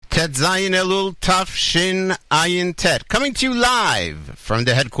Tet Zayin Elul Taf Shin Ayin Tet, coming to you live from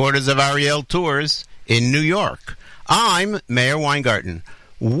the headquarters of Ariel Tours in New York. I'm Meir Weingarten.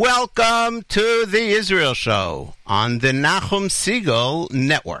 Welcome to the Israel Show on the Nachum Segal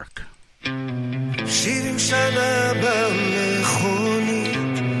Network. 70 שנה במכונית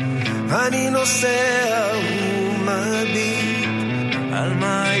אני נוסע ומביט על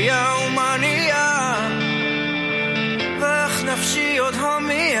מה היה ומה נהיה ואיך נפשי עוד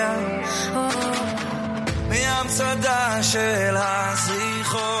הומיע מהמצדה של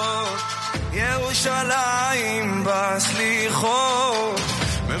הסליחות ירושלים בסליחות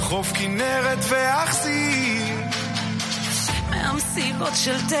מחוף כנרת ואכסיר מהמסיבות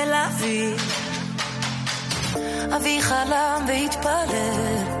של תל אביב אבי חלם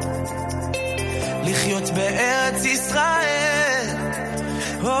והתפלל לחיות בארץ ישראל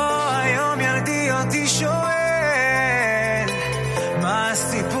היום ילדי אותי שואל מה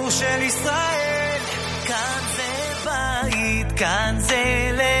הסיפור של ישראל כאן זה בית, כאן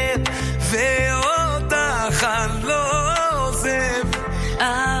זה לב ואותך אני לא עוזב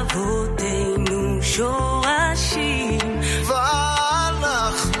אבותינו שורשים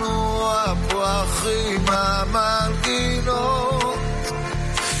ואנחנו הפרחים המנגינות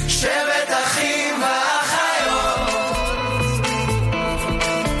שבט אחים ואחיות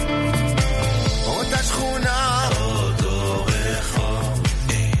אותה שכונה אותו רחוב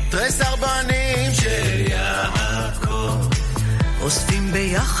תרס ארבנים של יעקב אוספים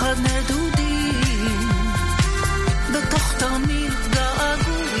ביחד נדודים בתוך תרמיל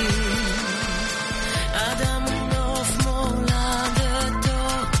געגועים אדם נוף מולדתו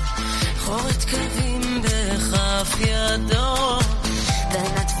חורת קווים בכף ידו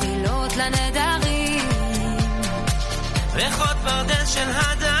בין התפילות לנדרים ריחות פרדס של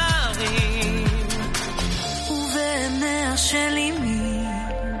הדרים ובעיניה של אמי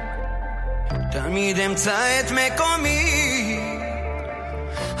תמיד אמצא את מקומי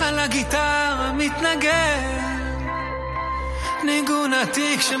על הגיטרה מתנגן ניגון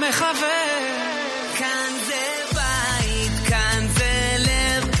עתיק שמחבר כאן זה בית, כאן זה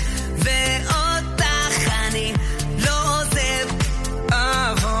לב ואותך אני לא עוזב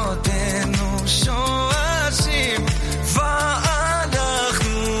אבותינו שורשים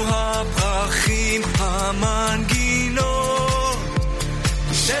ואנחנו הפרחים המנגינות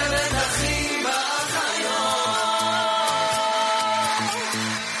שבט אחים ואחיות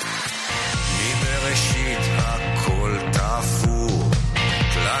מבראשית הכל תפור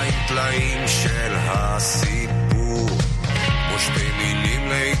טלאים טלאים של הסיפור כמו שתי מילים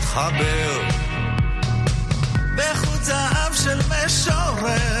להתחבר בחוט זהב של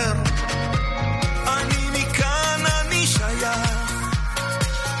משורר אני מכאן אני שייך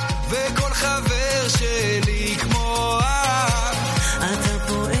וכל חבר שלי כמו אתה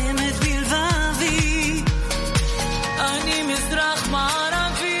פועמת בלבבי אני מזרח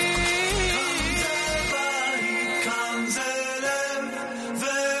מערבי כאן זה לב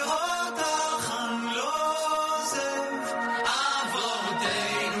ואותך אני לא עוזב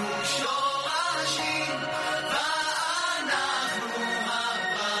אבותינו שורשים ואנחנו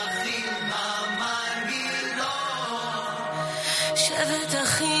הפרחים המנגינות שבט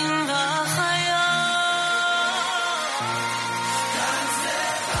אחים ואחיות כאן זה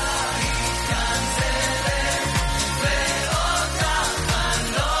בית, כאן זה לב ואותך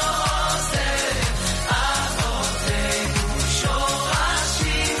אני לא עוזב אבותינו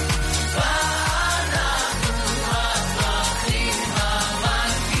שורשים ואנחנו הפרחים המנגינות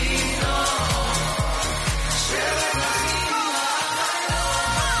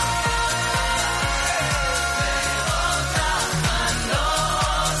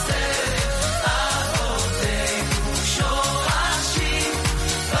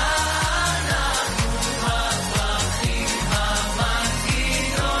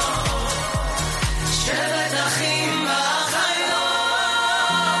שבט אחים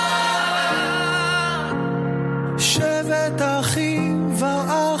שבט אחים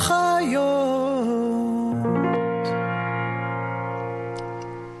ואחיות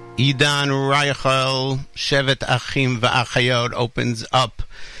Idan Rayachel, Shevet Achim Va'achayot opens up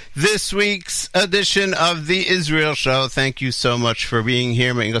this week's edition of the Israel Show. Thank you so much for being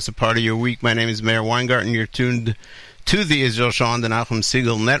here, making us a part of your week. My name is Meir Weingarten. You're tuned to the Israel Show on the Nachum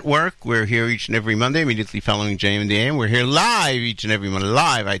Segal Network. We're here each and every Monday, immediately following JM in the AM. We're here live each and every Monday,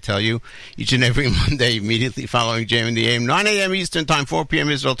 live, I tell you, each and every Monday, immediately following JM in the AM, 9 a.m. Eastern Time, 4 p.m.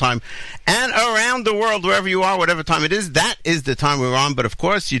 Israel Time, and around the world, wherever you are, whatever time it is, that is the time we're on. But of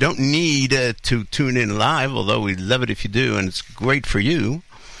course, you don't need to tune in live, although we'd love it if you do, and it's great for you.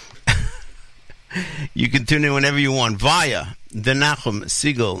 You can tune in whenever you want via the Nachum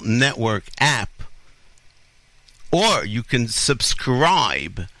Segal Network app, or you can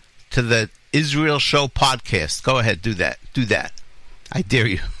subscribe to the Israel Show podcast. Go ahead, do that. Do that. I dare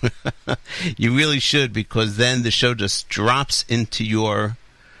you. You really should, because then the show just drops into your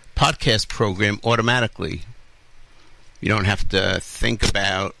podcast program automatically. You don't have to think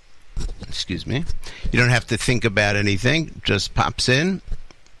about, you don't have to think about anything. Just pops in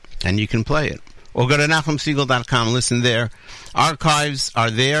and you can play it. Or go to NachumSegal.com, listen there. Archives are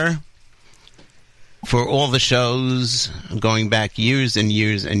there for all the shows going back years and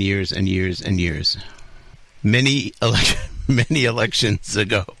years and years and years and years. Many elections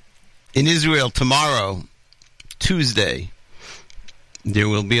ago. In Israel tomorrow, Tuesday, there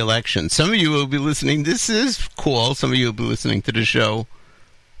will be elections. Some of you will be listening. This is cool. Some of you will be listening to the show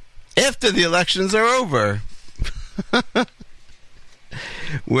after the elections are over.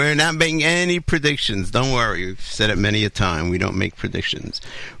 We're not making any predictions. Don't worry. We've said it many a time. We don't make predictions.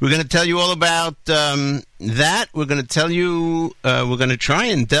 We're going to tell you all about that. We're going to tell you, we're going to try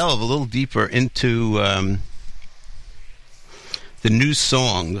and delve a little deeper into the new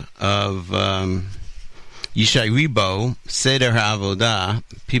song of Yishai Ribo, Seder HaAvodah.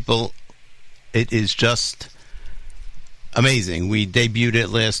 People, it is just amazing. We debuted it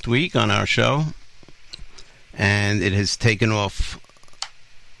last week on our show, and it has taken off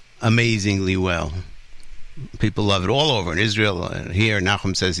amazingly well. People love it all over in Israel. Here,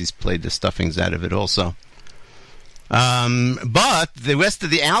 Nachum says he's played the stuffings out of it also. But the rest of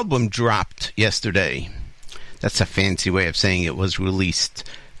the album dropped yesterday. That's a fancy way of saying it was released.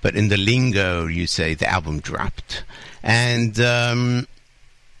 But in the lingo, you say the album dropped. And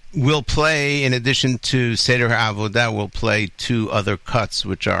we'll play, in addition to Seder HaAvodah, we'll play two other cuts,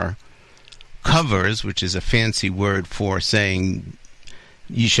 which are covers, which is a fancy word for saying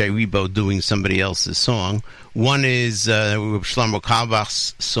Yishai Ribo doing somebody else's song. One is Shlomo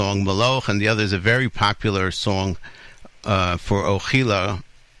Carlebach's song Maloch, and the other is a very popular song for Ochila,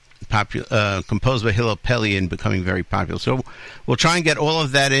 composed by Hillel Pelly and becoming very popular. So we'll try and get all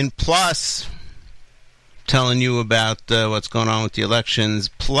of that in, plus telling you about what's going on with the elections,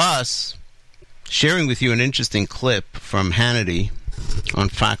 plus sharing with you an interesting clip from Hannity on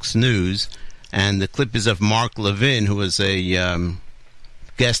Fox News. And the clip is of Mark Levin, who was a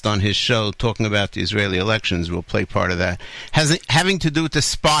guest on his show talking about the Israeli elections. We'll play part of that. Having to do with the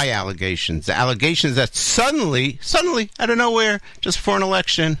spy allegations. The allegations that suddenly, out of nowhere, just for an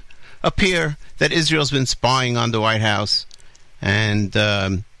election, appear that Israel's been spying on the White House and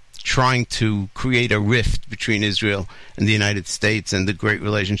trying to create a rift between Israel and the United States, and the great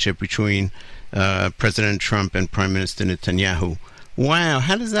relationship between President Trump and Prime Minister Netanyahu. Wow,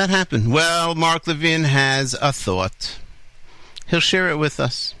 how does that happen? Well, Mark Levin has a thought. He'll share it with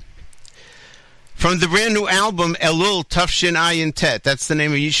us. From the brand new album, Elul Tafshin Ayin Tet. That's the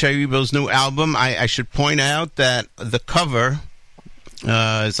name of Yishai Ribo's new album. I should point out that the cover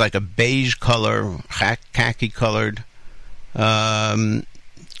is like a beige color, khaki colored. Well,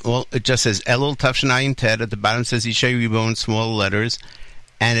 it just says Elul Tafshin Ayin Tet. At the bottom says Yishai Ribo in small letters.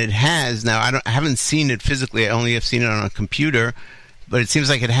 And it has, now I haven't seen it physically, I only have seen it on a computer, but it seems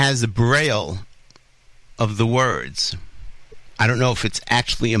like it has the braille of the words. I don't know if it's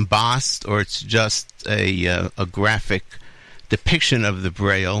actually embossed or it's just a graphic depiction of the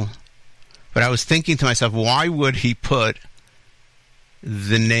braille. But I was thinking to myself, why would he put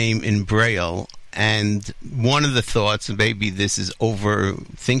the name in braille? And one of the thoughts, and maybe this is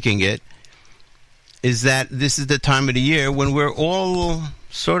overthinking it, is that this is the time of the year when we're all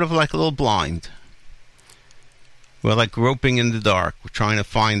sort of like a little blind. We're like groping in the dark. We're trying to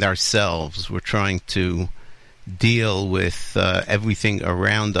find ourselves. We're trying to deal with everything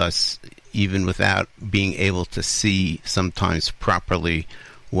around us, even without being able to see sometimes properly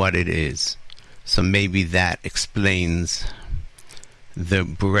what it is. So maybe that explains the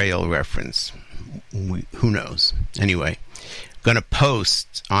Braille reference. Who knows? Anyway, going to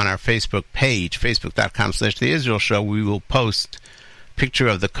post on our Facebook page, facebook.com/The Israel Show. We will post a picture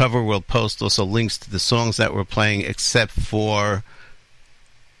of the cover. We'll post also links to the songs that we're playing, except for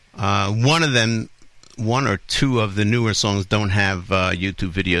one of them. One or two of the newer songs don't have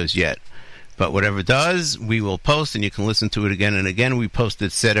YouTube videos yet. But whatever does, we will post, and you can listen to it again and again. We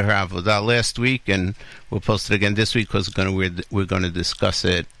posted Seder HaAvodah last week, and we'll post it again this week because we're going to discuss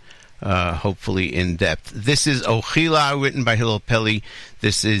it, hopefully in depth. This is Ochila, written by Hillel Pelly.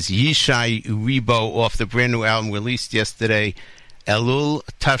 This is Yishai Ribo off the brand new album released yesterday, Elul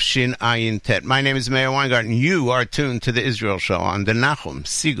Tafshin Ayin Tet. My name is Meir Weingarten. You are tuned to the Israel Show on the Nachum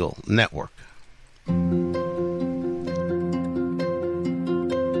Segal Network.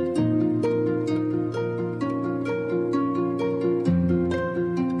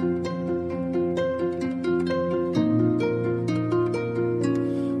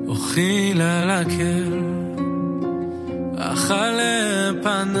 אוכיל על הקל, אכל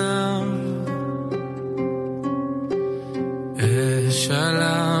לפניו,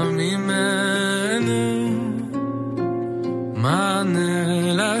 אשאלה ממנו,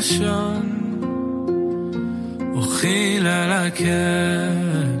 מענה לשון, אוכיל על הקל,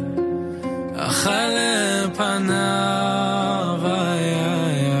 אכל לפניו,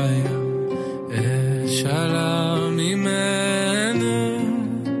 אשאלה ממנו,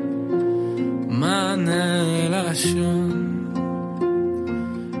 מענה לשון,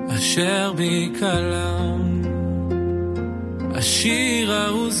 אשר בי כלם, השיר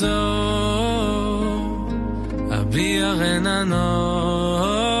העוזו, אביע רננות,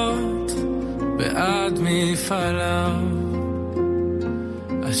 בעד מפעליו,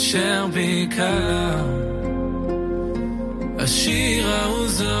 אשר בי כלם, השיר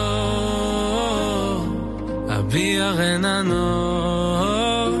העוזו, אביע רננות,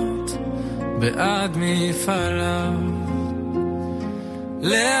 בעד מפעליו,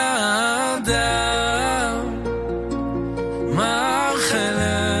 לאדם מחלב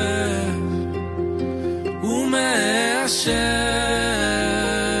ומאשר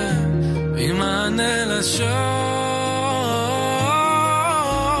וימענה לשון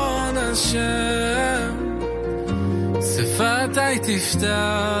השם, שפתי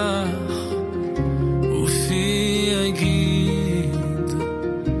תפתח ופי יגיד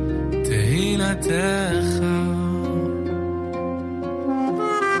תהילתך.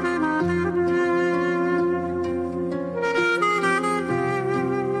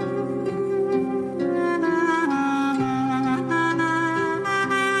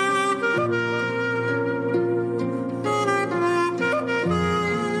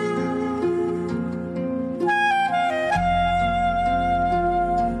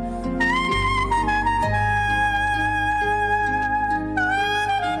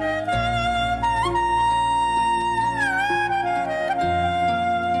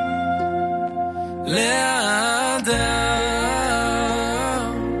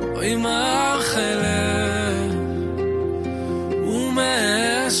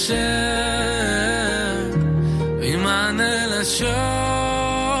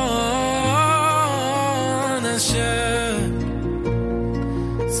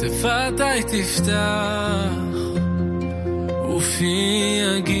 תפתח ופי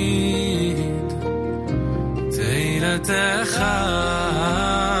יגיד תהילתך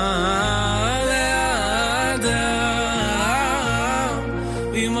לאדם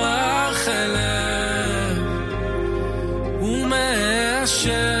עמך אליו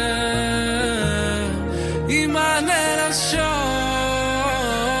ומאשר ימענה לשון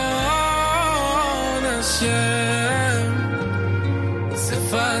השם,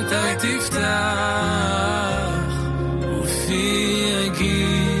 שפתי תפתח ופי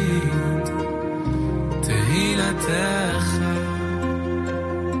יגיד תהילתך.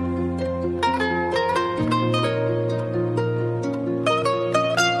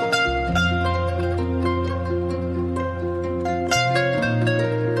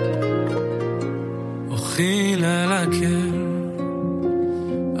 אוכיל על הקל,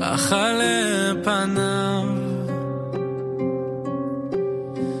 אכל לפניו,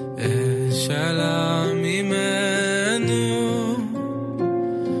 אשאלה ממנו,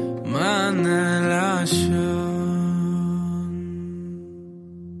 מענה לשון.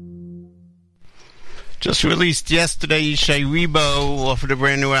 Just released yesterday, Yishai Rebo offered a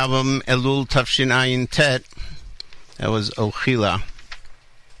brand new album, Elul Tafshin Ayin Tet. That was Ochila.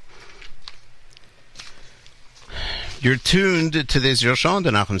 You're tuned to the Israel Show on the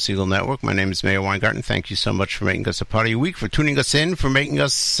Nachum Segal Network. My name is Meir Weingarten. Thank you so much for making us a part of your week, for tuning us in, for making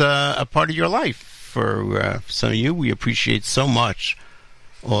us a part of your life. For some of you, we appreciate so much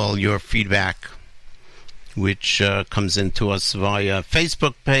all your feedback, which comes into us via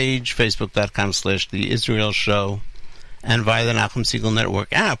Facebook page, facebook.com/The Israel Show, and via the Nachum Segal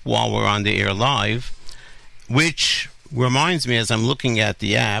Network app while we're on the air live, which reminds me, as I'm looking at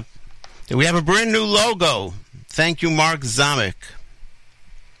the app, that we have a brand new logo. Thank you, Mark Zamek,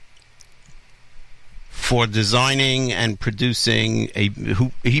 for designing and producing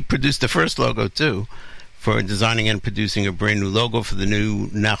he produced the first logo too, for designing and producing a brand new logo for the new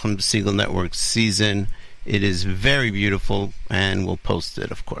Nachum Segal Network season. It is very beautiful, and we'll post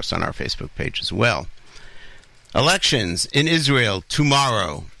it, of course, on our Facebook page as well. Elections in Israel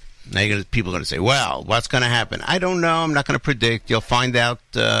tomorrow. Now people are going to say, well, what's going to happen? I don't know. I'm not going to predict. You'll find out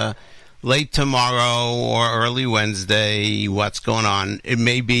late tomorrow or early Wednesday what's going on. It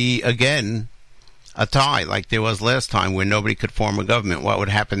may be, again, a tie like there was last time where nobody could form a government. What would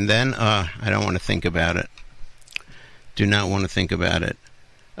happen then? I don't want to think about it. Do not want to think about it.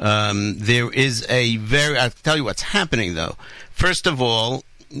 There is I'll tell you what's happening, though. First of all,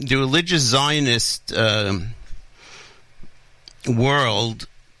 the religious Zionist world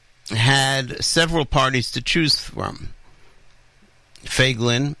had several parties to choose from.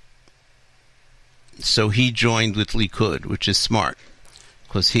 Feiglin, so he joined with Likud, which is smart,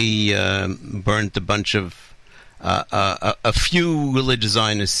 because he burnt a bunch of a few religious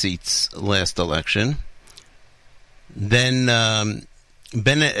Zionist seats last election. Then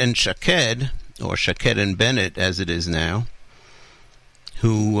Bennett and Shaked, or Shaked and Bennett as it is now,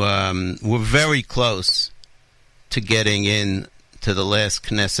 who were very close to getting in to the last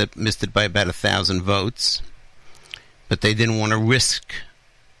Knesset, missed it by about 1,000 votes, but they didn't want to risk.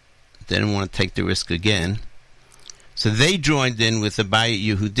 They didn't want to take the risk again. So they joined in with the Bayit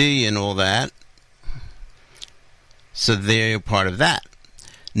Yehudi and all that. So they're part of that.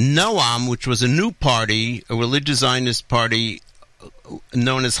 Noam, which was a new party, a religious Zionist party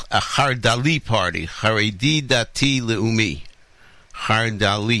known as a Chardali party, Haredi Dati Leumi,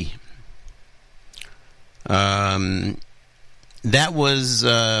 Chardali. That was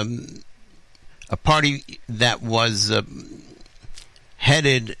a party that was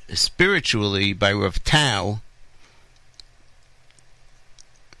headed spiritually by Rav Tau,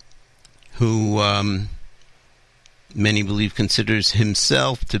 who many believe considers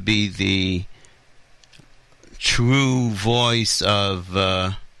himself to be the true voice of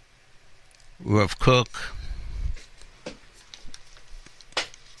Rav Kook,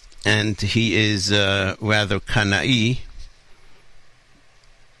 and he is rather Kana'i.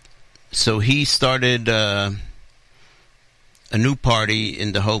 So he started a new party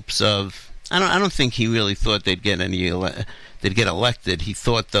in the hopes of. I don't think he really thought they'd get elected. He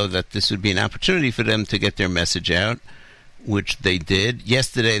thought, though, that this would be an opportunity for them to get their message out, which they did.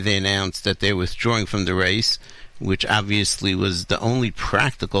 Yesterday, they announced that they're withdrawing from the race, which obviously was the only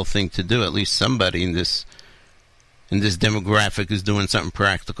practical thing to do. At least somebody in this demographic is doing something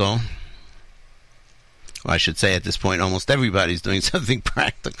practical. Well, I should say at this point, almost everybody's doing something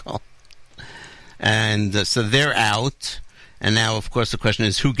practical. And so they're out. And now, of course, the question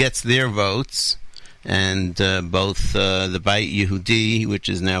is who gets their votes. And both the Bayit Yehudi, which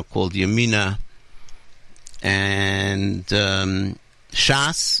is now called Yamina, and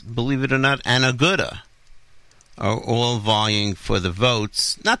Shas, believe it or not, and Aguda are all vying for the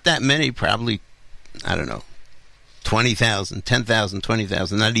votes. Not that many, probably, 20,000, 10,000,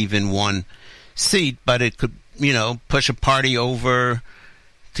 20,000, not even one seat, but it could, push a party over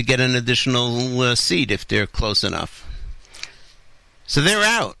to get an additional seat if they're close enough. So they're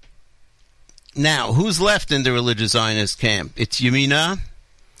out. Now, who's left in the religious Zionist camp? It's Yamina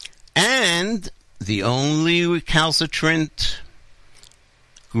and the only recalcitrant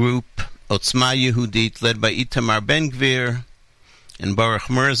group, Otzma Yehudit, led by Itamar Ben-Gvir and Baruch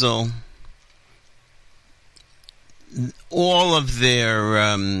Merzel. All of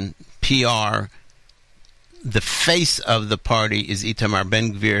their PR, the face of the party is Itamar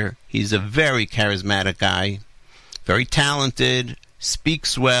Ben-Gvir. He's a very charismatic guy, very talented,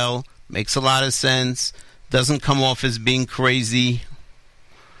 speaks well, makes a lot of sense, doesn't come off as being crazy,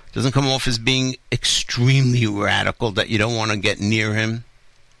 doesn't come off as being extremely radical that you don't want to get near him.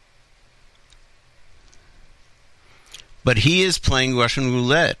 But he is playing Russian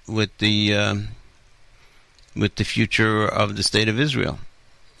roulette with the future of the state of Israel,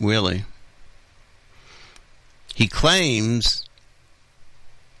 really. He claims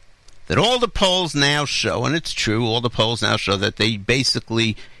that all the polls now show, and it's true, all the polls now show that they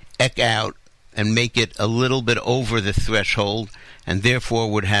basically eke out and make it a little bit over the threshold, and therefore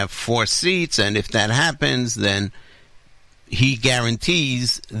would have 4 seats, and if that happens, then he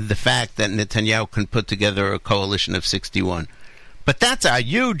guarantees the fact that Netanyahu can put together a coalition of 61. But that's a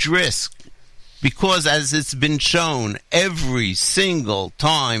huge risk, because as it's been shown every single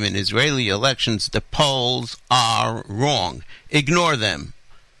time in Israeli elections, the polls are wrong. Ignore them.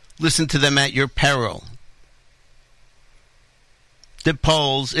 Listen to them at your peril. The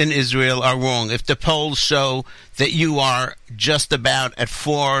polls in Israel are wrong. If the polls show that you are just about at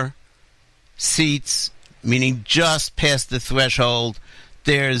 4 seats, meaning just past the threshold,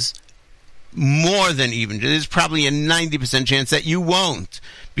 there's more than even, there's probably a 90% chance that you won't.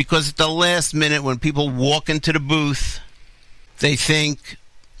 Because at the last minute, when people walk into the booth, they think,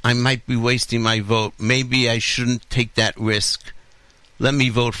 I might be wasting my vote. Maybe I shouldn't take that risk. Let me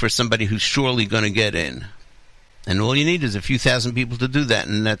vote for somebody who's surely going to get in. And all you need is a few thousand people to do that,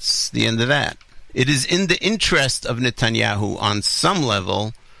 and that's the end of that. It is in the interest of Netanyahu, on some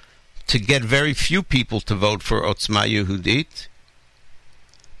level, to get very few people to vote for Otzma Yehudit,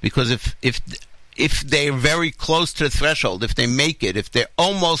 because if if they're very close to the threshold, if they make it, if they're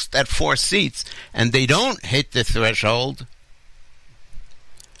almost at 4 seats and they don't hit the threshold,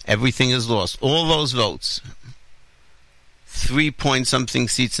 everything is lost. All those votes, 3-point-something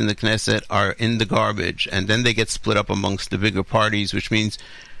seats in the Knesset, are in the garbage, and then they get split up amongst the bigger parties, which means,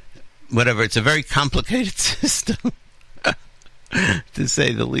 whatever, it's a very complicated system, to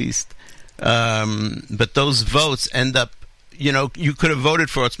say the least. But those votes end up, you could have voted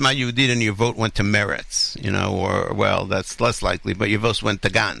for Otzma Yehudit and your vote went to Meretz, or, well, that's less likely, but your vote went to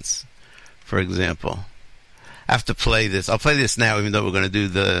Gantz, for example. I have to play this. I'll play this now, even though we're going to do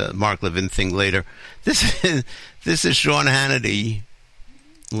the Mark Levin thing later. This is Sean Hannity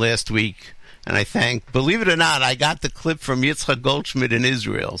last week, and believe it or not, I got the clip from Yitzchak Goldschmidt in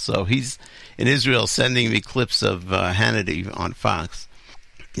Israel. So he's in Israel sending me clips of Hannity on Fox.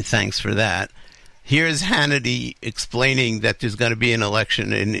 Thanks for that. Here's Hannity explaining that there's going to be an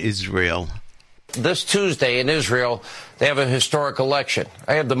election in Israel. This Tuesday in Israel, they have a historic election.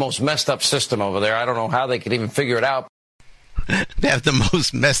 I have the most messed up system over there. I don't know how they could even figure it out. They have the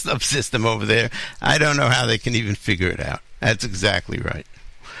most messed up system over there. I don't know how they can even figure it out. That's exactly right.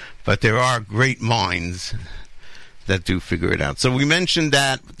 But there are great minds that do figure it out. So we mentioned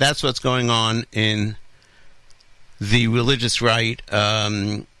that. That's what's going on in the religious right.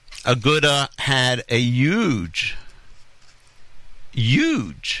 Aguda had a huge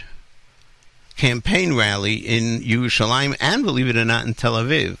campaign rally in Yerushalayim and, believe it or not, in Tel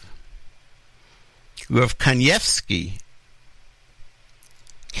Aviv. Rav Kanievsky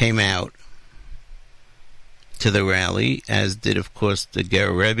came out to the rally, as did, of course, the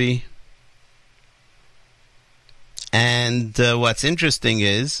Ger Rebbe. And what's interesting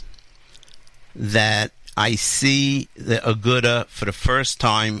is that I see the Aguda for the first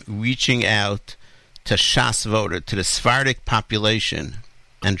time reaching out to Shas voter, to the Sephardic population,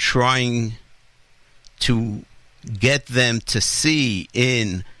 and trying to get them to see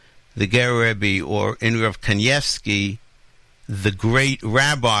in the Ger Rebbe or in Rav Kanievsky the great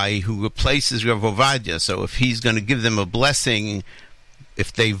rabbi who replaces Rav Ovadia. So if he's going to give them a blessing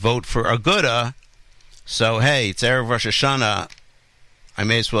if they vote for Aguda, so hey, it's Erev Rosh Hashanah, I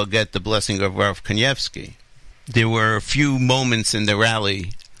may as well get the blessing of Rav Kanievsky. There were a few moments in the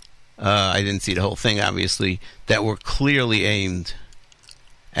rally, I didn't see the whole thing obviously, that were clearly aimed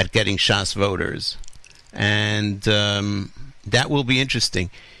at getting Shas voters. And that will be interesting.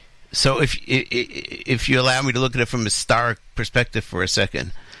 So if you allow me to look at it from a historic perspective for a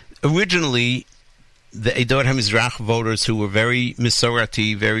second, originally the Eidot HaMizrach voters, who were very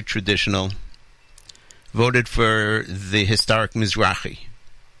Misorati, very traditional, voted for the historic Mizrahi,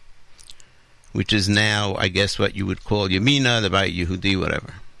 which is now, I guess, what you would call Yamina, the Bayit Yehudi,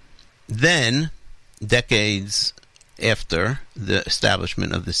 whatever. Then, decades after the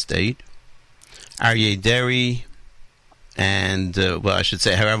establishment of the state, Aryeh Deri and, I should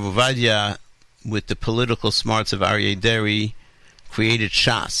say, Harav Ovadia, with the political smarts of Aryeh Deri, created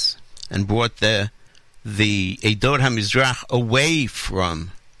Shas and brought the Eidot HaMizrach away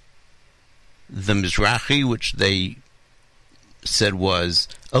from the Mizrahi, which they said was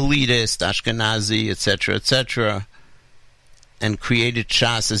elitist, Ashkenazi, etc., and created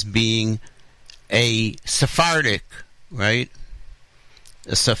Shas as being a Sephardic, right?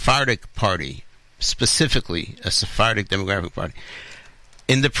 A Sephardic party, specifically a Sephardic demographic party.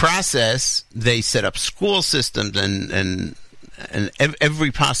 In the process, they set up school systems and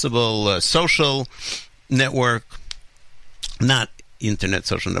every possible social network, not internet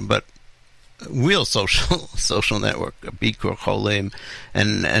social network, but real social network, Bikur Cholim,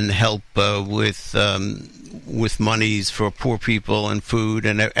 and help with monies for poor people and food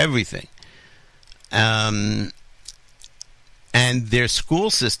and everything. And their school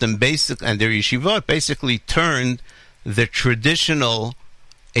system and their yeshivot basically turned the traditional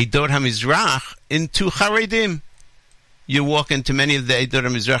Eidot HaMizrach into Haredim. You walk into many of the Eidot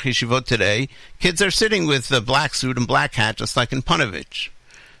HaMizrach yeshivot today, kids are sitting with a black suit and black hat, just like in Panovich.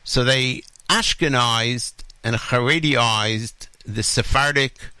 So they Ashkenized and Harediized the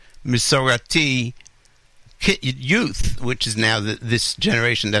Sephardic Misorati youth, which is now this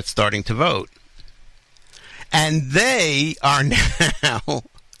generation that's starting to vote. And they are now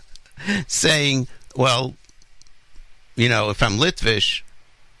saying, well, if I'm Litvish,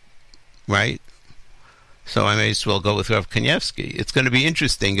 right, so I may as well go with Rav Kanievsky. It's going to be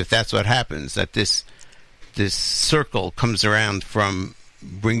interesting if that's what happens, that this circle comes around from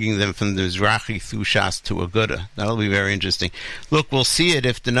bringing them from the Mizrahi through Shas to Aguda. That'll be very interesting. Look, we'll see it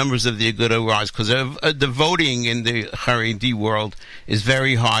if the numbers of the Aguda rise, because the voting in the Haredi world is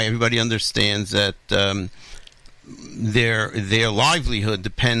very high. Everybody understands that their livelihood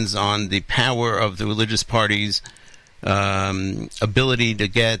depends on the power of the religious parties' ability to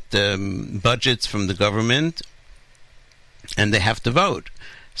get budgets from the government, and they have to vote.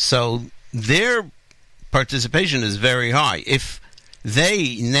 So their participation is very high. If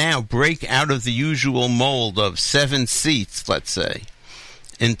they now break out of the usual mold of 7 seats, let's say,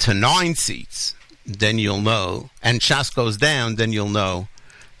 into 9 seats, then you'll know, and Shas goes down, then you'll know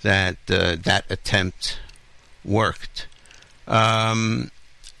that that attempt worked. I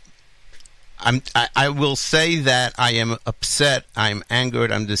will say that I am upset, I'm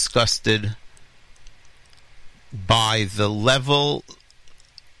angered, I'm disgusted by the level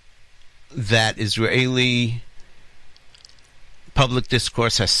that Israeli public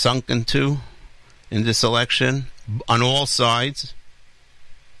discourse has sunk into in this election on all sides.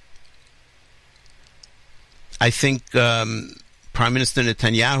 I think Prime Minister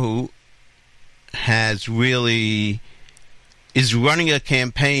Netanyahu is running a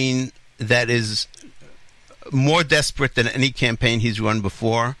campaign that is more desperate than any campaign he's run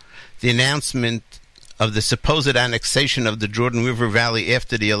before. The announcement of the supposed annexation of the Jordan River Valley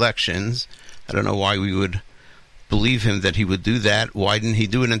after the elections, I don't know why we would believe him that he would do that. Why didn't he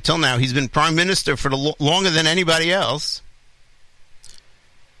do it until now? He's been prime minister for longer than anybody else.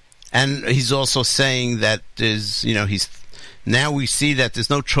 And he's also saying that now we see that there's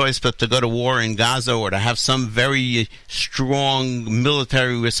no choice but to go to war in Gaza or to have some very strong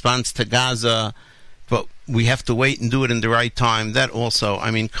military response to Gaza, but we have to wait and do it in the right time. That also,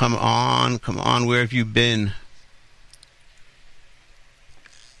 I mean, come on, where have you been?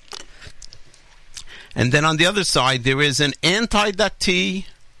 And then on the other side, there is an anti-Dati,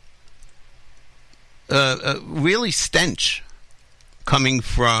 really stench coming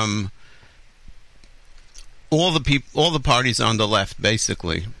from all the parties on the left,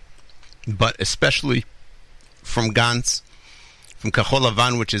 basically, but especially from Gantz, from Kachol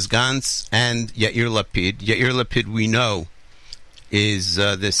Lavan, which is Gantz, and Yair Lapid. Yair Lapid, we know, is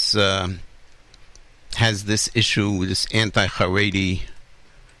has this issue, this anti-Haredi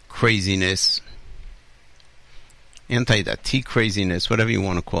craziness, anti-Dati craziness, whatever you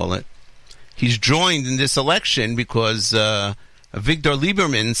want to call it. He's joined in this election because Victor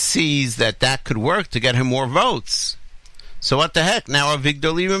Lieberman sees that could work to get him more votes. So what the heck? Now Victor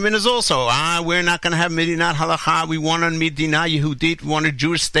Lieberman is also, we're not going to have Medinat Halacha. We want a Medina Yehudit. We want a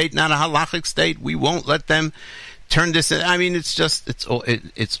Jewish state, not a halachic state. We won't let them turn this. I mean,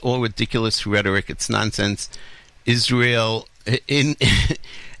 it's all ridiculous rhetoric. It's nonsense. Israel in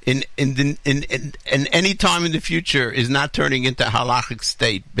any time in the future is not turning into a halachic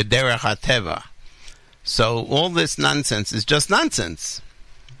state. B'derech hateva. So all this nonsense is just nonsense.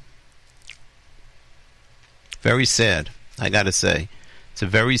 Very sad, I got to say. It's a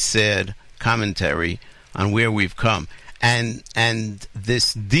very sad commentary on where we've come. And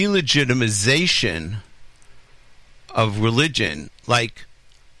this delegitimization of religion, like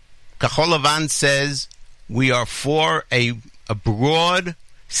Kachol Lavan says, we are for a broad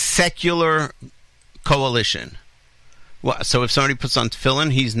secular coalition. Well, so if somebody puts on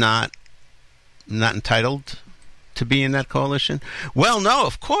tefillin, he's not entitled to be in that coalition? Well, no,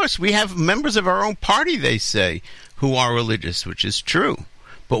 of course. We have members of our own party, they say, who are religious, which is true.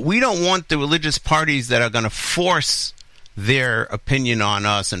 But we don't want the religious parties that are going to force their opinion on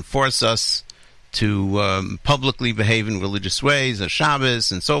us and force us to publicly behave in religious ways, as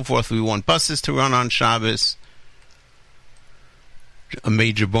Shabbos and so forth. We want buses to run on Shabbos, a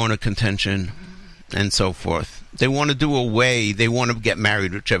major bone of contention, and so forth. They want to do away, they want to get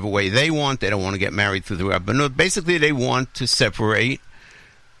married whichever way they want. They don't want to get married through the Rabbanut. Basically, they want to separate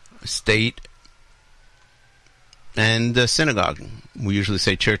state and synagogue. We usually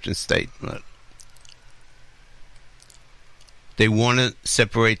say church and state, but they want to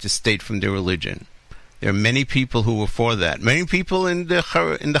separate the state from their religion. There are many people who were for that. Many people in the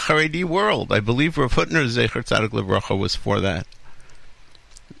Haredi world. I believe Rav Hutner, Zecher Tzadik Livracha, was for that.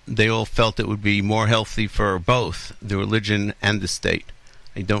 They all felt it would be more healthy for both the religion and the state.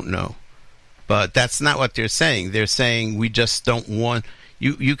 I don't know. But that's not what they're saying. They're saying we just don't want...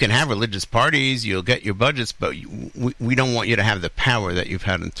 You can have religious parties, you'll get your budgets, but we don't want you to have the power that you've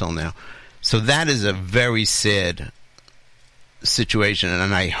had until now. So that is a very sad situation.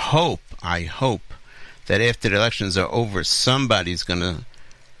 And I hope that after the elections are over, somebody's going to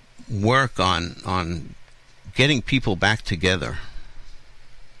work on getting people back together.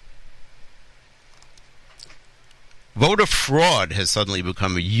 Voter fraud has suddenly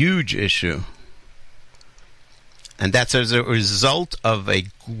become a huge issue. And that's as a result of a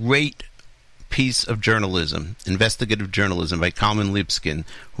great piece of journalism, investigative journalism, by Kalman Lipskin,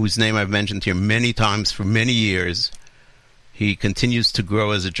 whose name I've mentioned here many times for many years. He continues to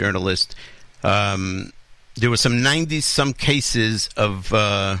grow as a journalist. There were some 90-some cases of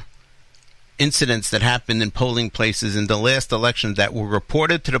incidents that happened in polling places in the last election that were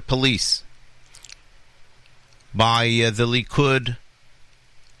reported to the police by the Likud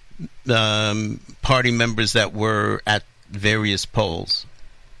party members that were at various polls.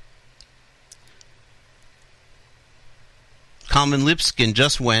 Kalman Lipskin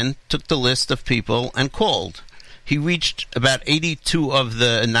just went, took the list of people, and called. He reached about 82 of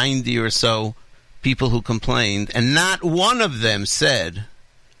the 90 or so people who complained, and not one of them said,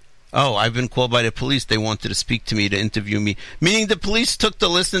 "Oh, I've been called by the police. They wanted to speak to me, to interview me." Meaning the police took the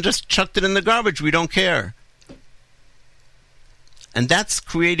list and just chucked it in the garbage. We don't care. And that's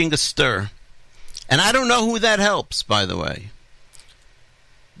creating a stir. And I don't know who that helps, by the way.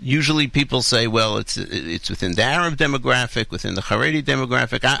 Usually people say, well, it's within the Arab demographic, within the Haredi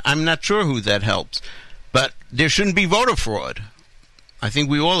demographic. I'm not sure who that helps. But there shouldn't be voter fraud. I think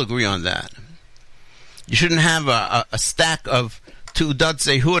we all agree on that. You shouldn't have a stack of Teudat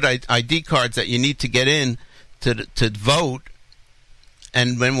Zehut ID cards that you need to get in to vote.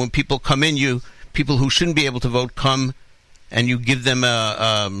 And when people come in, people who shouldn't be able to vote come, and you give them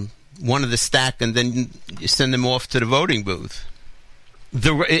one of the stack, and then you send them off to the voting booth.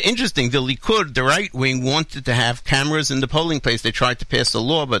 Interesting, the Likud, the right wing, wanted to have cameras in the polling place. They tried to pass a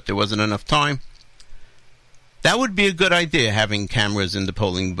law, but there wasn't enough time. That would be a good idea, having cameras in the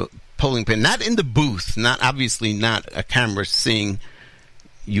polling place, not in the booth, obviously not a camera seeing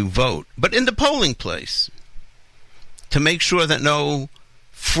you vote, but in the polling place, to make sure that no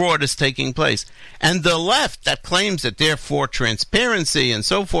fraud is taking place. And the left that claims that they're for transparency and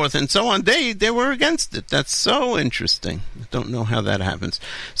so forth and so on, they were against it. That's so interesting. I don't know how that happens.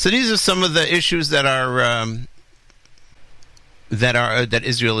 So these are some of the issues that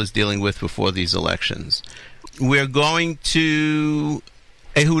Israel is dealing with before these elections. We're going to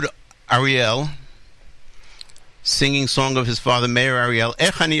Ehud Ariel singing song of his father, Meir Ariel,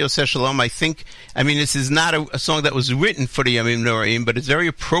 Ech Ani Oseh Shalom. This is not a song that was written for the Yamim Noraim, but it's very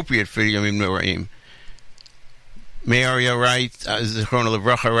appropriate for the Yamim Noraim. Meir Ariel writes, Zichrono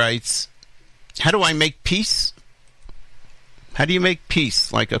Livracha writes, how do I make peace? How do you make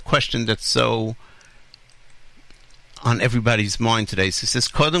peace? Like a question that's so on everybody's mind today. So it says,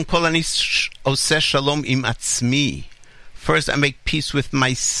 Kodem kol ani oseh shalom im atzmi. First, I make peace with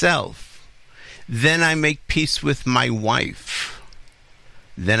myself. Then I make peace with my wife.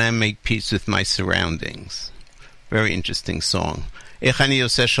 Then I make peace with my surroundings. Very interesting song. Ech Ani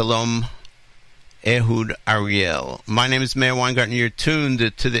Oseh Shalom, Ehud Ariel. My name is Meir Weingarten. You're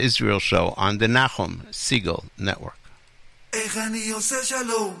tuned to the Israel Show on the Nachum Segal Network. Ech Ani Oseh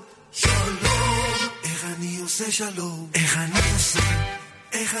Shalom, Shalom. Ech Ani Oseh Shalom, Ech Ani Oseh.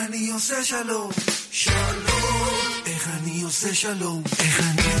 Ech Ani Oseh Shalom, Shalom. Ech Ani Oseh Shalom, Ech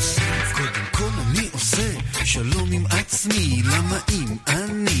Ani Oseh. קודם כל אני עושה שלום עם עצמי. למה אם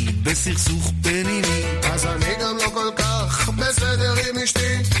אני בסכסוך פנימי, אז אני גם לא כל כך בסדר עם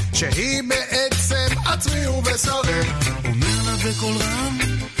אשתי, שהיא בעצם עצמי ובשרי. אומר לה בקול רם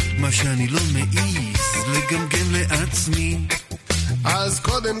מה שאני לא מעיז לגמגם לעצמי. אז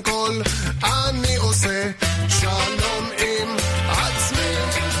קודם כל אני עושה שלום עם עצמי.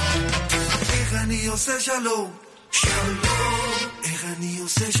 איך אני עושה שלום, שלום. איך אני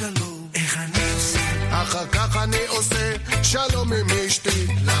עושה שלום, איך אני עושה. אחר כך אני עושה שלום עם אשתי.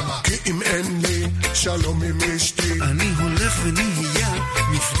 למה? כי אם אין לי שלום עם אשתי, אני הולך ונהיה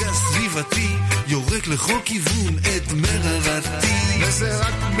מפגע סביבתי, יורק לכל כיוון את מררתי. וזה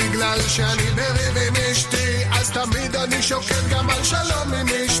רק בגלל שאני בריב עם אשתי, אז תמיד אני שוקד גם על שלום עם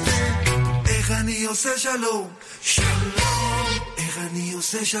אשתי. איך אני עושה שלום, שלום. איך אני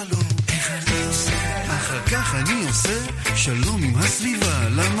עושה שלום, איך אני עושה. אחר כך אני עושה שלום עם הסביבה.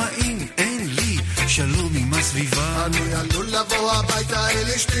 למה אם אין לי שלום עם הסביבה, אני עלול לבוא הביתה אל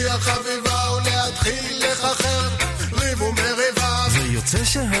אשתי החביבה ולהתחיל לחכר ריב ומריבה, ויוצא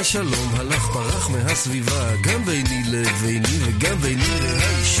שהשלום הלך פרח מהסביבה, גם ביני לביני וגם ביני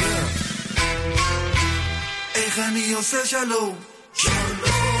לאישה. איך אני עושה שלום, שלום.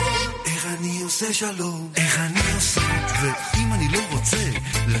 איך אני עושה שלום, איך אני עושה. ואם אני לא רוצה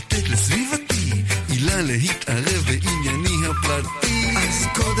לתת לסביבתי עילה להתערב בענייני הפרטי, אז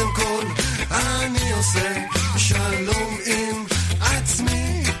קודם כל אני עושה שלום עם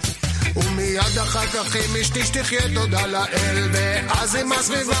עצמי, ומיד אחר כך עם אשתי שתחיה תודה לאל, ואז עם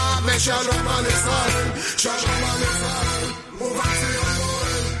הסביבה ושלום על ישראל, שלום על ישראל ובציון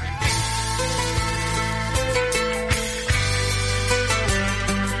מועל.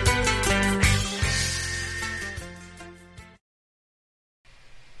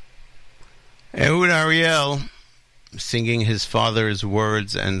 heard Ariel singing his father's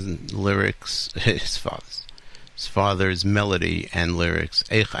words and lyrics, his father's melody and lyrics.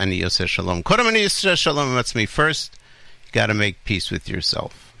 Eich ani yoseh shalom. Kodem ani yoseh shalom atzmi. First, you got to make peace with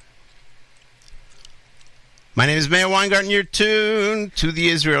yourself. My name is Meir Weingarten. You're tuned to the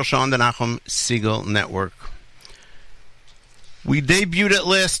Israel Show on the Nachum Segal Network. We debuted it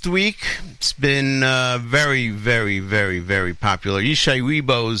last week. It's been very, very, very, very popular. Yishai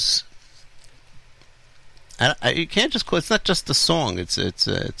Ribo's. You can't just call it. It's not just a song. It's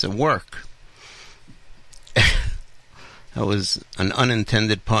a work. That was an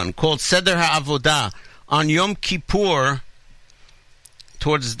unintended pun. Called Seder HaAvodah. On Yom Kippur,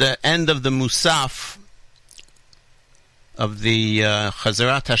 towards the end of the Musaf, of the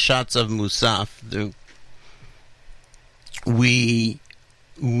Chazarat HaShatz of Musaf, we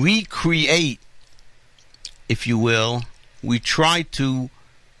recreate, if you will, we try to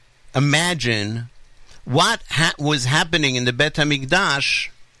imagine what was happening in the Bet HaMikdash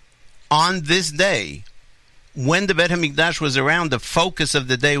on this day. When the Bet HaMikdash was around, the focus of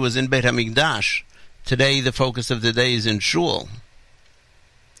the day was in Bet HaMikdash. Today, the focus of the day is in Shul.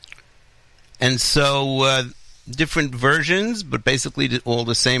 And so, different versions, but basically all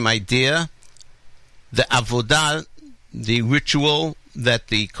the same idea. The Avodah, the ritual that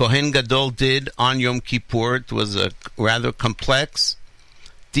the Kohen Gadol did on Yom Kippur, it was a rather complex,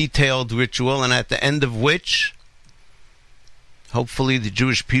 detailed ritual, and at the end of which, hopefully the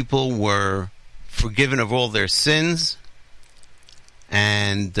Jewish people were forgiven of all their sins,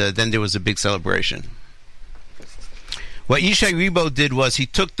 and then there was a big celebration. What Yishai Ribo did was he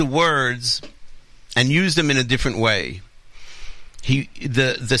took the words and used them in a different way.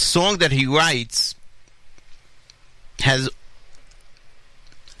 The song that he writes has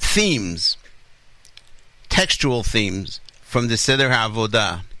themes, textual themes from the Seder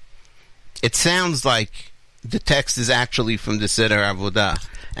HaAvodah. It sounds like the text is actually from the Seder HaAvodah,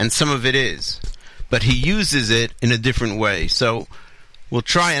 and some of it is, but he uses it in a different way. So we'll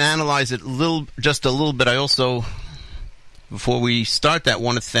try and analyze it just a little bit. I also, before we start that,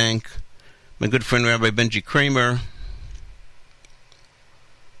 want to thank my good friend Rabbi Benji Kramer,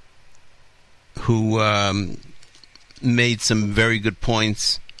 who made some very good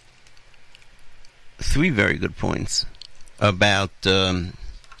points, 3 very good points about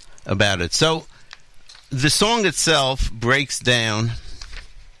it. So the song itself breaks down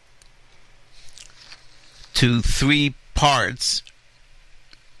to 3 parts.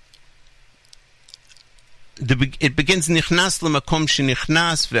 It begins Nichnas lemakom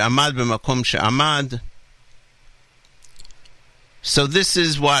shenichnas ve'amad b'makom she'amad. So this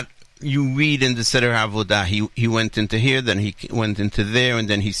is what you read in the Seder HaAvodah. He went into here, then he went into there, and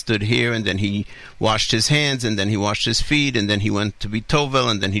then he stood here, and then he washed his hands, and then he washed his feet, and then he went to be Tovel,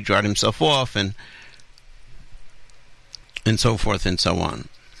 and then he dried himself off, and so forth and so on.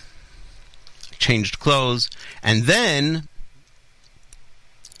 Changed clothes, and then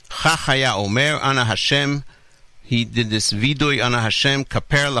Chachaya Omer Ana Hashem. He did this Vidui Ana Hashem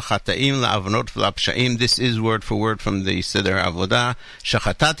Kaper lachata'im la'avonot v'la'psha'im. This is word for word from the Seder HaAvodah.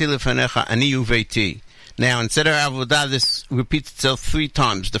 Shachatati lefanecha ani uveiti. Now in Seder HaAvodah this repeats itself 3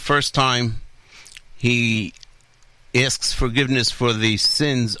 times. The first time he asks forgiveness for the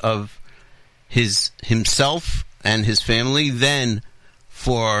sins of himself and his family, then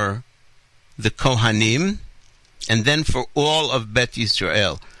for the Kohanim, and then for all of Bet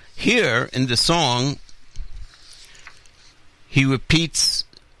Yisrael. Here in the song, he repeats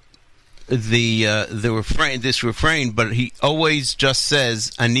the refrain, but he always just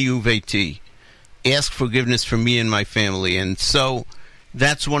says Ani uveiti, ask forgiveness for me and my family. And so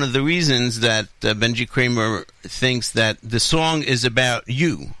that's one of the reasons that Benji Kramer thinks that the song is about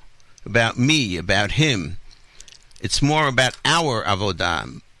you, about me, about him. It's more about our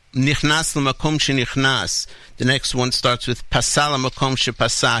avodah. Nichnas l'makom shenichnas. The next one starts with Pasal l'makom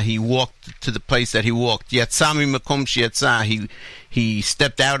shepasah. He walked to the place that he walked. Yatsa mimakom sheyatzah. He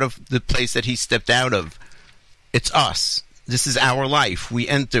stepped out of the place that he stepped out of. It's us. This is our life. We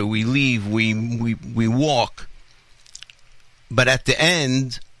enter, we leave, we walk. But at the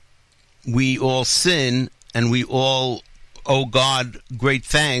end, we all sin, and we all owe God great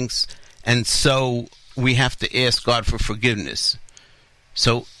thanks, and so we have to ask God for forgiveness.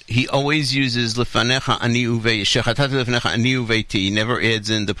 So he always uses lefanecha ani uvei, shechatati lefanecha ani uveiti. He never adds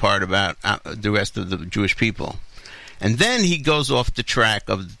in the part about the rest of the Jewish people. And then he goes off the track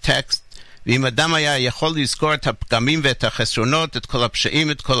of the text. If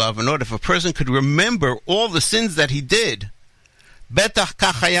a person could remember all the sins that he did,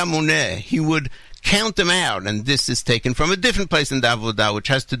 he would count them out, and this is taken from a different place in the Avodah, which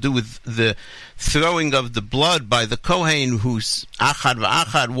has to do with the throwing of the blood by the Kohen, who's achad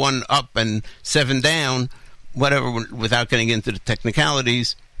v'achad, 1 up and 7 down, whatever, without getting into the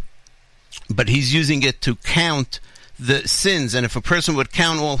technicalities. But he's using it to count the sins, and if a person would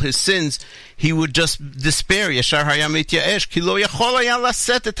count all his sins, he would just despair. Yashar hayam mityaesh ki lo yachol haya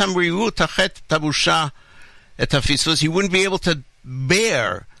laset et hamriut hachet tabusha et hafisus. He wouldn't be able to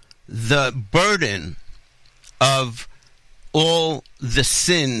bear the burden of all the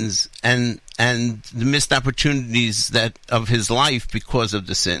sins and the missed opportunities that of his life because of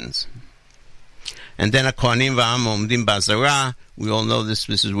the sins. And then Kohanim v'am omdim b'azara. We all know this.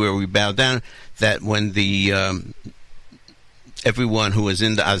 This is where we bow down. That when the everyone who was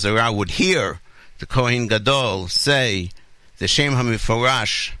in the Azara would hear the Kohen Gadol say the Shem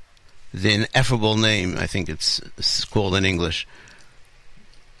HaMifarash, the ineffable name, I think it's called in English,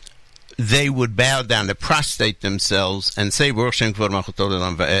 they would bow down, to prostrate themselves and say Baruch Shem Kvod Malchuto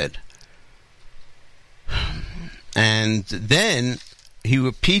Le'olam Va'ed. And then he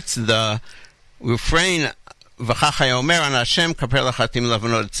repeats the refrain V'chach HaYomer An Hashem Kaper Lachatim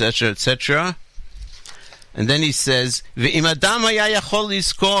Lavanot, etc., etc. And then he says, if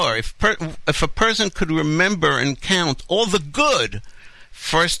a person could remember and count all the good.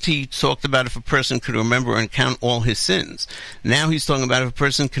 First he talked about if a person could remember and count all his sins. Now he's talking about if a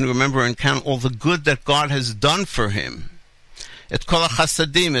person can remember and count all the good that God has done for him. Et kol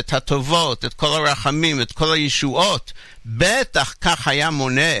hachasadim, et hatovot, et kol harachamim, et kol hayeshuot. Betach kach haya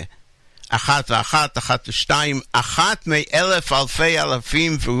moneh. Achat v'achat, achat v'shtayim, achat me'elef alfei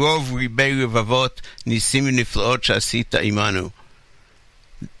alafim v'rov ribei revavot nisim niflaot sh'asita imanu.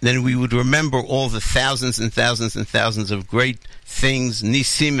 Then we would remember all the thousands and thousands and thousands of great things,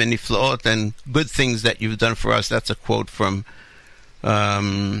 nisim and niflaot, and good things that you've done for us. That's a quote from,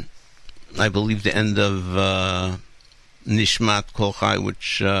 I believe, the end of Nishmat Kol Chai,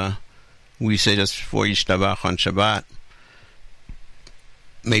 which we say just before Yishtabach on Shabbat.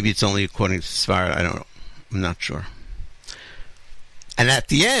 Maybe it's only according to Sfarad, I don't know. I'm not sure. And at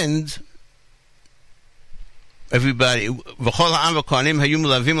the end, everybody, when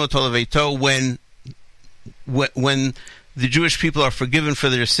the Jewish people are forgiven for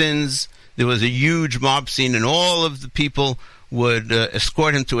their sins, there was a huge mob scene, and all of the people would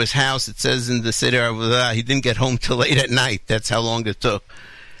escort him to his house. It says in the Seder Avodah, he didn't get home till late at night. That's how long it took.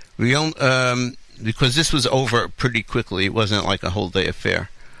 Because this was over pretty quickly. It wasn't like a whole day affair.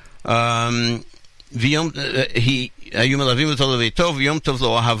 Yom Tov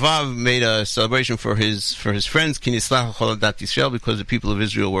Lo Ahavav made a celebration for his friends, because the people of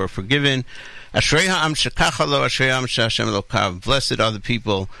Israel were forgiven. Ashrei ha'am shekacha lo, ashrei ha'am she'Hashem Elokav. Blessed are the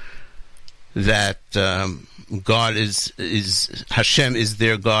people that God is Hashem is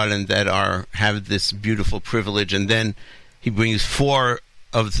their God, and that have this beautiful privilege. And then he brings 4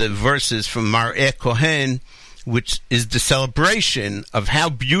 of the verses from Mar'eh Kohen, which is the celebration of how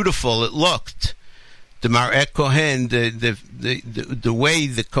beautiful it looked. The Mar'eh Kohen, the way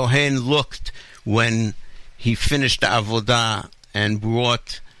the Kohen looked when he finished the Avodah and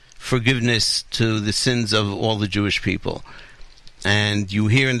brought forgiveness to the sins of all the Jewish people. And you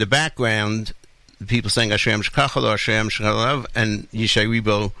hear in the background the people saying Ashrei Shekachalo, Ashrei Shekalav, and Yishai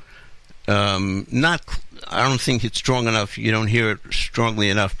Ribo. I don't think it's strong enough. You don't hear it strongly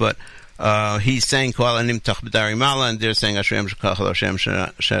enough, but he's saying Kol Anim Tach B'Dari Mala, and they're saying Ashrei Shekachalo,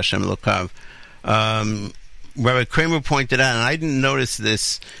 Ashrei Hashem Elokav. Rabbi Kramer pointed out, and I didn't notice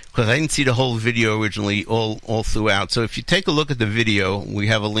this because I didn't see the whole video originally all throughout. So if you take a look at the video, we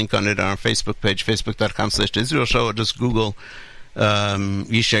have a link on it on our Facebook page, facebook.com/Israel Show, or just Google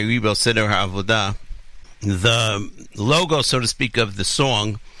Yishai Ribo Seder HaAvodah. The logo, so to speak, of the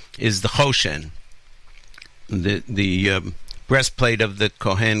song is the Choshen, the breastplate of the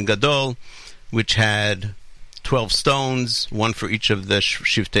Kohen Gadol, which had 12 stones, 1 for each of the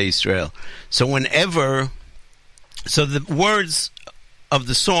Shiftei Israel. So the words of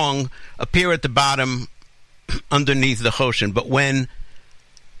the song appear at the bottom underneath the Choshen. But when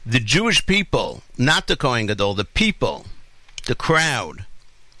the Jewish people, not the Kohen Gadol, the people, the crowd,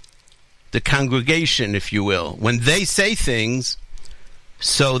 the congregation, if you will, when they say things,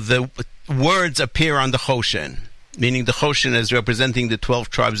 so the words appear on the Choshen, meaning the Choshen is representing the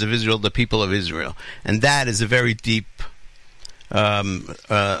 12 tribes of Israel, the people of Israel. And that is a very deep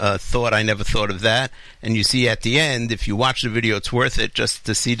thought. I never thought of that. And you see at the end, if you watch the video, it's worth it just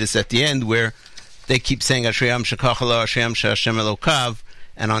to see this at the end, where they keep saying Ashrei Ha'am Shekachalo, Ashrei Ha'am she'Hashem Elokav,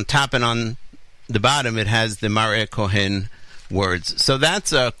 and on top and on the bottom it has the Mar'eh Kohen words. So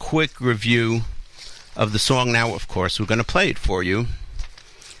that's a quick review of the song. Now, of course, we're going to play it for you.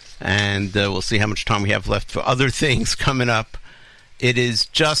 and we'll see how much time we have left for other things coming up. It is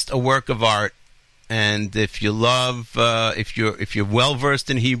just a work of art, and if you love, if you're well versed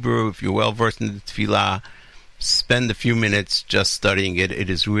in Hebrew, if you're well versed in the Tefillah, spend a few minutes just studying it. It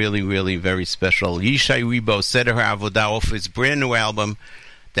is really, really very special. Yishai Ribo, Seder HaAvodah, off his brand new album.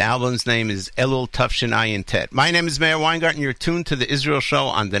 The album's name is Elul Tafshin Ayin Tet. My name is Meir Weingarten. You're tuned to the Israel Show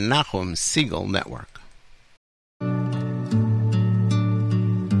on the Nachum Segal Network.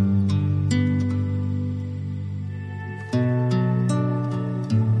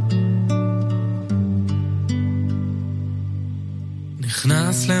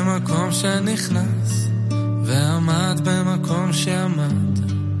 נכנס למקום שנכנס ועמד במקום שעמד,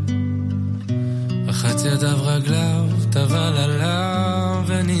 רחץ ידיו רגליו, טבל עליו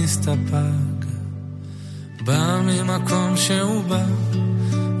ונסתפק. בא ממקום שהוא בא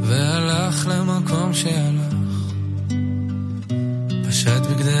והלך למקום שהלך, פשט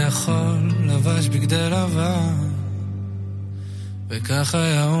בגדי החול, לבש בגדי לבן, וכך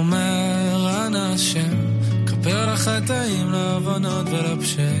היה אומר אנא השם, כפר לחטאים, לעוונות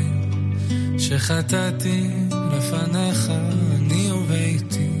ולפשעים שחטאתי לפניך אני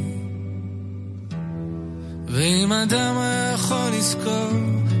וביתי. ואם אדם יכול לזכור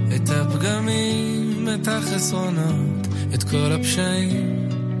את הפגמים, את החסרונות, את כל הפשעים,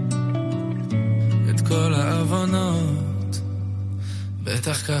 את כל העוונות,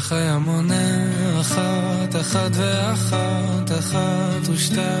 בטח ככה היה מונה אחת, אחת ואחת, אחת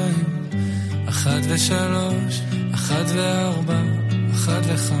ושתיים, אחת ושלוש, אחת וארבע, אחת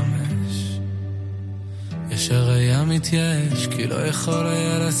וחמש. ישר היה מתייאש, כי לא יכול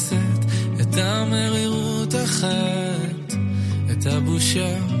היה לשאת את המרירות החטא, את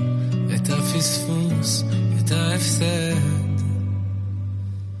הבושה, את הפספוס, את ההפסד.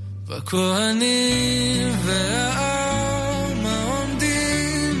 והכהנים והעם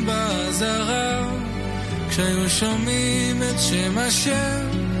העומדים בעזרה, כשהיו שומעים את שם השם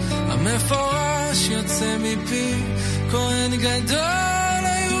המפורש יוצא מפי, כהן גדול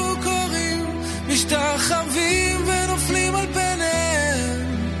היו קוראים, משתחווים ונופלים על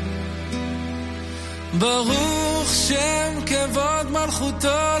פניהם. ברוך שם כבוד מלכותו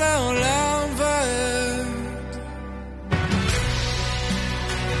לעולם ועד.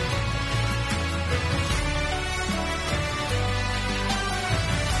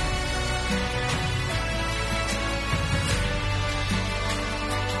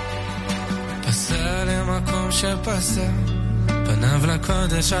 פסע למקום שפסע, פניו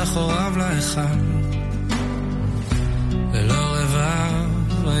לקודש אחוריו להיכל, ללא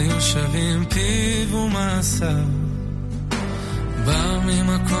רבב היו שווים פיו ומעשיו. בא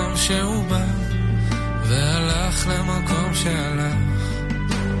ממקום שהוא בא והלך למקום שהלך,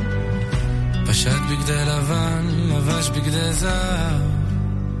 פשט בגדי לבן, לבש בגדי זהב,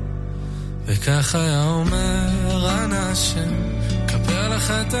 וכך היה אומר אנא השם, כפר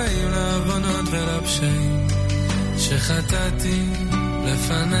לחטאים, לעוונות ולפשעים שחטאתי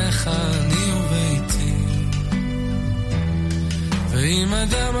לפניך אני וביתי. ואם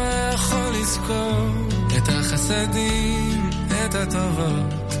אדם יכול לזכור את החסדים, את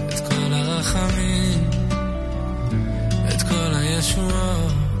הטובות, את כל הרחמים, את כל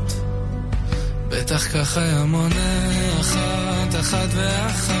הישועות, בטח ככה היה מונה אחת, אחת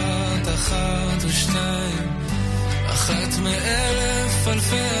ואחת, אחת ושתיים, אחת מאלף,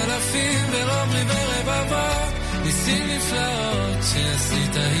 אלפי אלפים ורוב ריבי רבבות, ניסים נפלאות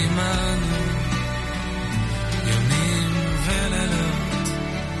שעשית עימנו ימים ולילות.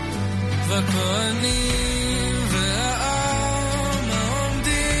 והכהנים והעם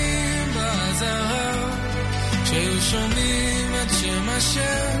העומדים בעזרה, כשהיו שומעים את שם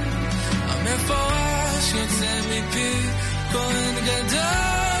השם המפורש יוצא מפי, כהן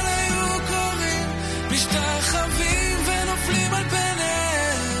גדול היו קוראים, משתחווים ונופלים על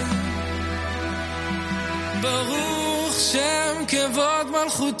פניהם. ברוך שם כבוד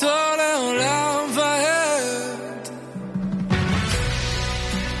מלכותו לעולם ועד.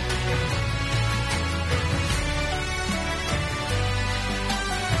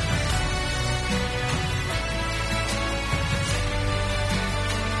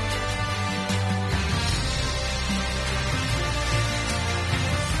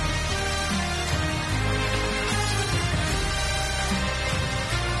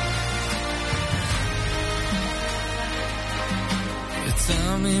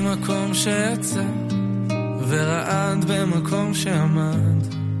 יצא ממקום שיצא ורעד במקום שעמד,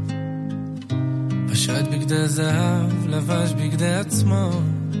 פשט בגדי זהב, לבש בגדי עצמו,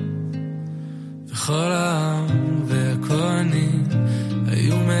 וכל העם והכהנים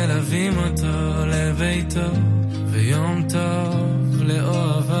היו מלווים אותו לביתו, ויום טוב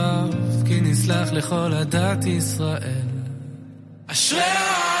לאוהביו לכל עדת ישראל.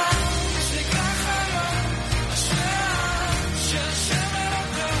 אשריה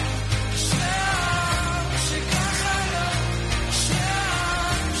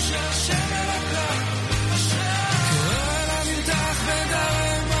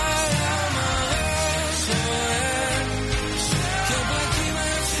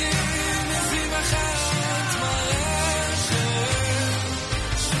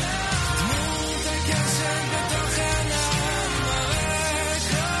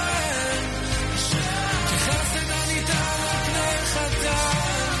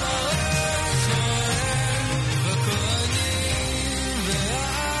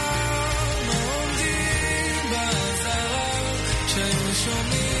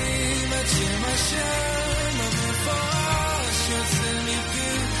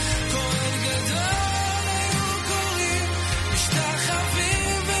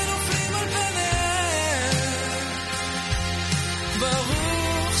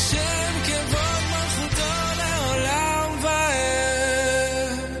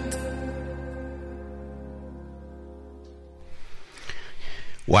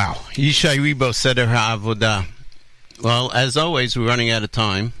Wow. Yishai Rebo Seder HaAvodah. Well, as always, we're running out of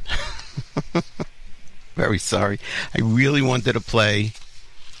time. Very sorry. I really wanted to play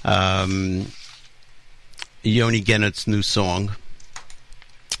Yoni Gennett's new song.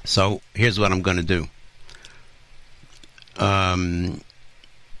 So here's what I'm going to do.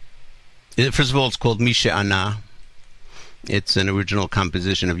 First of all, it's called Misha Ana. It's an original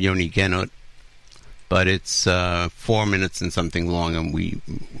composition of Yoni Gennett, but it's 4 minutes and something long, and we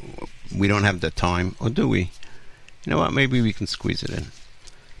don't have the time. Or do we? You know what? Maybe we can squeeze it in.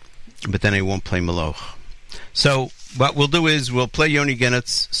 But then I won't play Maloch. So what we'll do is we'll play Yoni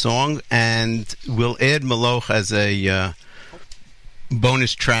Gennett's song, and we'll add Maloch as a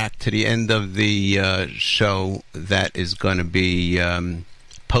bonus track to the end of the show that is going to be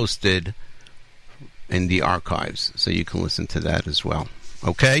posted in the archives, so you can listen to that as well.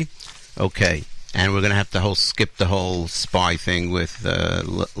 Okay? Okay. And we're going to have to skip the whole spy thing with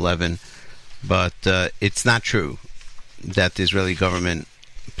Levin. But it's not true that the Israeli government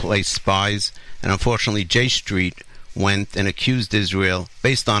placed spies. And unfortunately, J Street went and accused Israel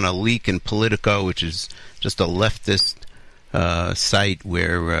based on a leak in Politico, which is just a leftist site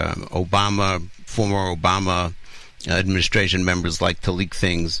where former Obama administration members like to leak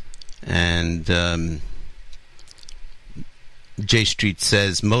things. And J Street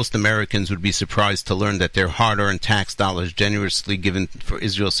says most Americans would be surprised to learn that their hard-earned tax dollars generously given for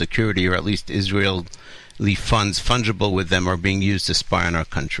Israel's security, or at least Israeli funds fungible with them, are being used to spy on our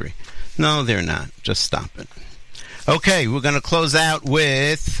country. No, they're not. Just stop it. Okay, we're going to close out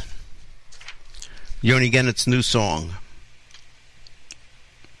with Yoni Gennett's new song,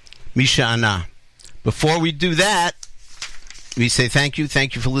 Misha Ana. Before we do that, we say thank you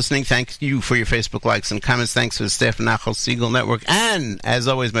for listening, thank you for your Facebook likes and comments, thanks to the staff of Nachum Segal Network, and, as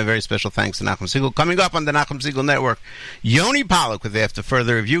always, my very special thanks to Nachum Segal. Coming up on the Nachum Segal Network, Yoni Pollock with After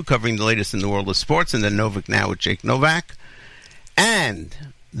Further Review, covering the latest in the world of sports, and then Novak Now with Jake Novak. And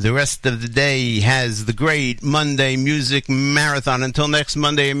the rest of the day has the great Monday Music Marathon. Until next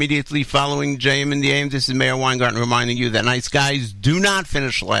Monday, immediately following JM in the AM, this is Mayor Weingarten reminding you that nice guys do not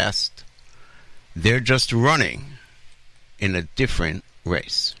finish last. They're just running in a different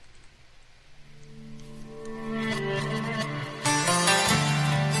race.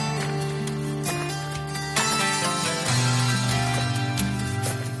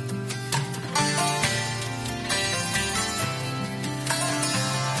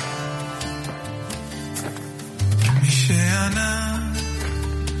 מי שענה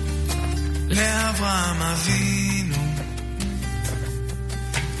לאברהם אבינו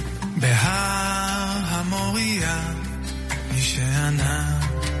בהר המוריה, מי שענה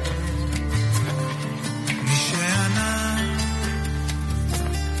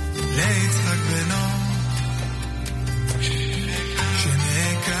ליצחק בנו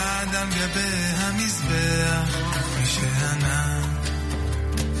שנעקד על גבי המזבח, מי שענה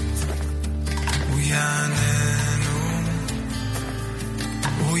הוא יעננו,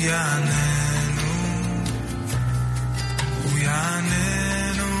 הוא יעננו, הוא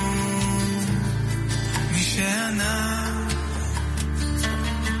יעננו, מי שענה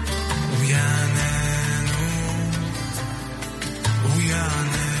הוא יעננו, הוא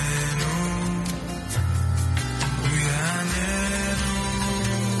יעננו, הוא יעננו,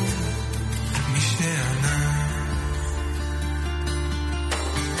 מי שענה.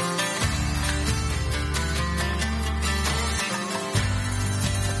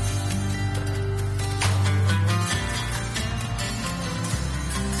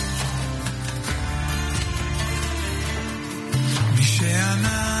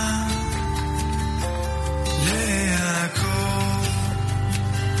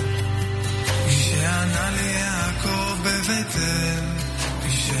 היטב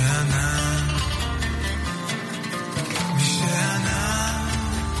מי שענה, מי שענה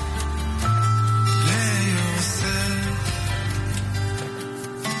ליוסף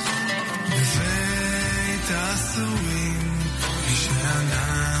בבית האסורים, מי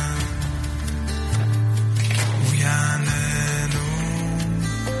שענה הוא יעננו,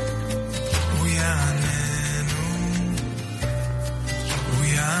 הוא יעננו, הוא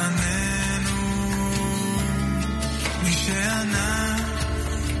יעננו, מי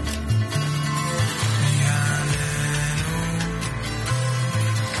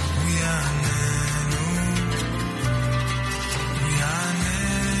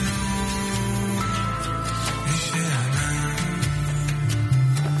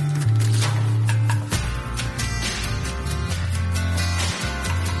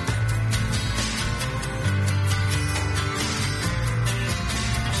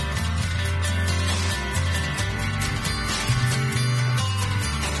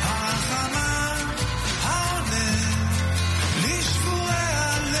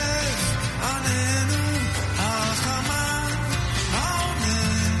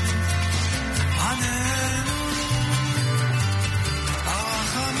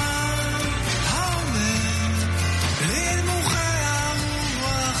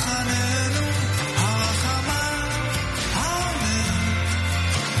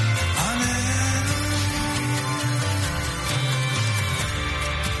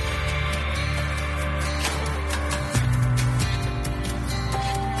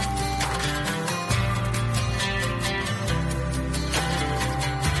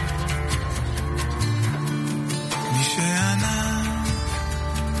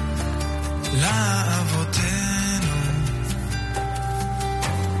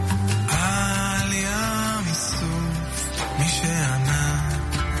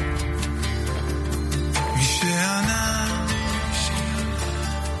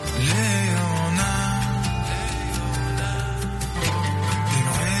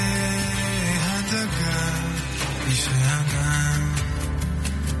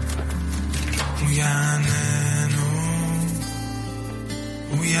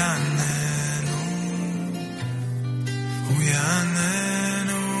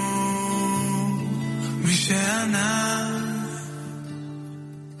שענה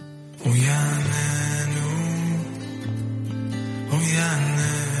הוא יעננו, הוא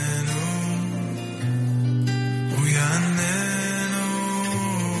יעננו, הוא יעננו,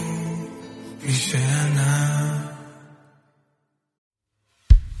 מי שענה.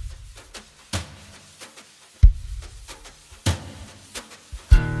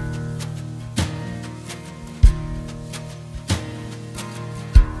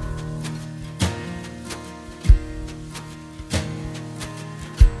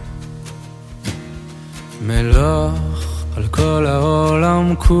 מלוך על כל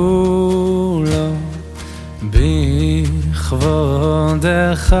העולם כולו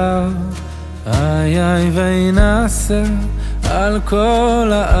בכבודך, איי וינעשה על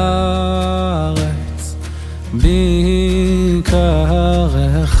כל הארץ ביקרך.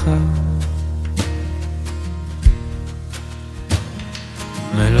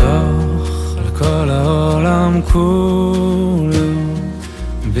 מלוך על כל העולם כולו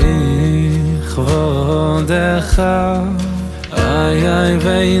בכבודך, איי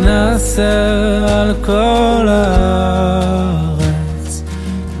וינעשה על כל הארץ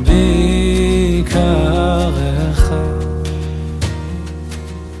ביקרך.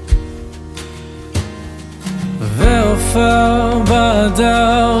 ועופר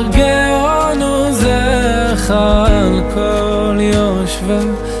בדר גאון עוזך על כל יושבי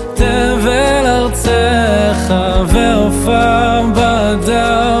תבל ארצך. ועופר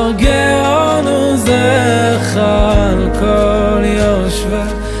בדר גאון עוזך על כל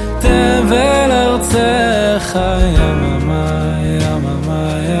יושבי תבל ארצך. יממה יממה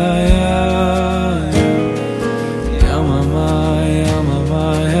יממה יממה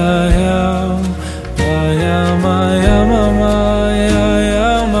יממה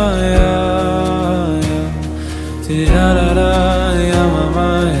יממה תיאללה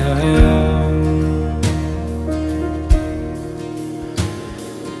יממה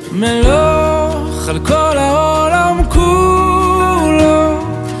מלוך על כל העולם כולו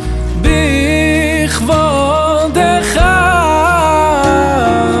בכבודך,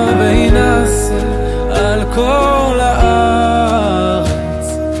 וינעשה על כל הארץ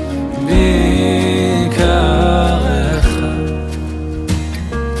ביקרך.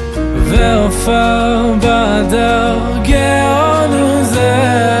 ועופר בדר גאון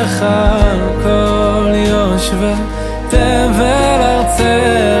עוזך על כל יושבי תבל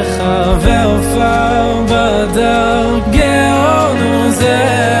ארצך. ועופר בדר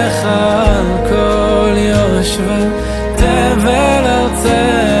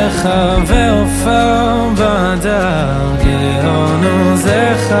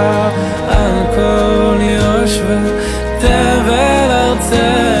לך על כל יושבי תבל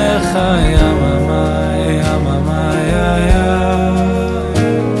ארצך ימה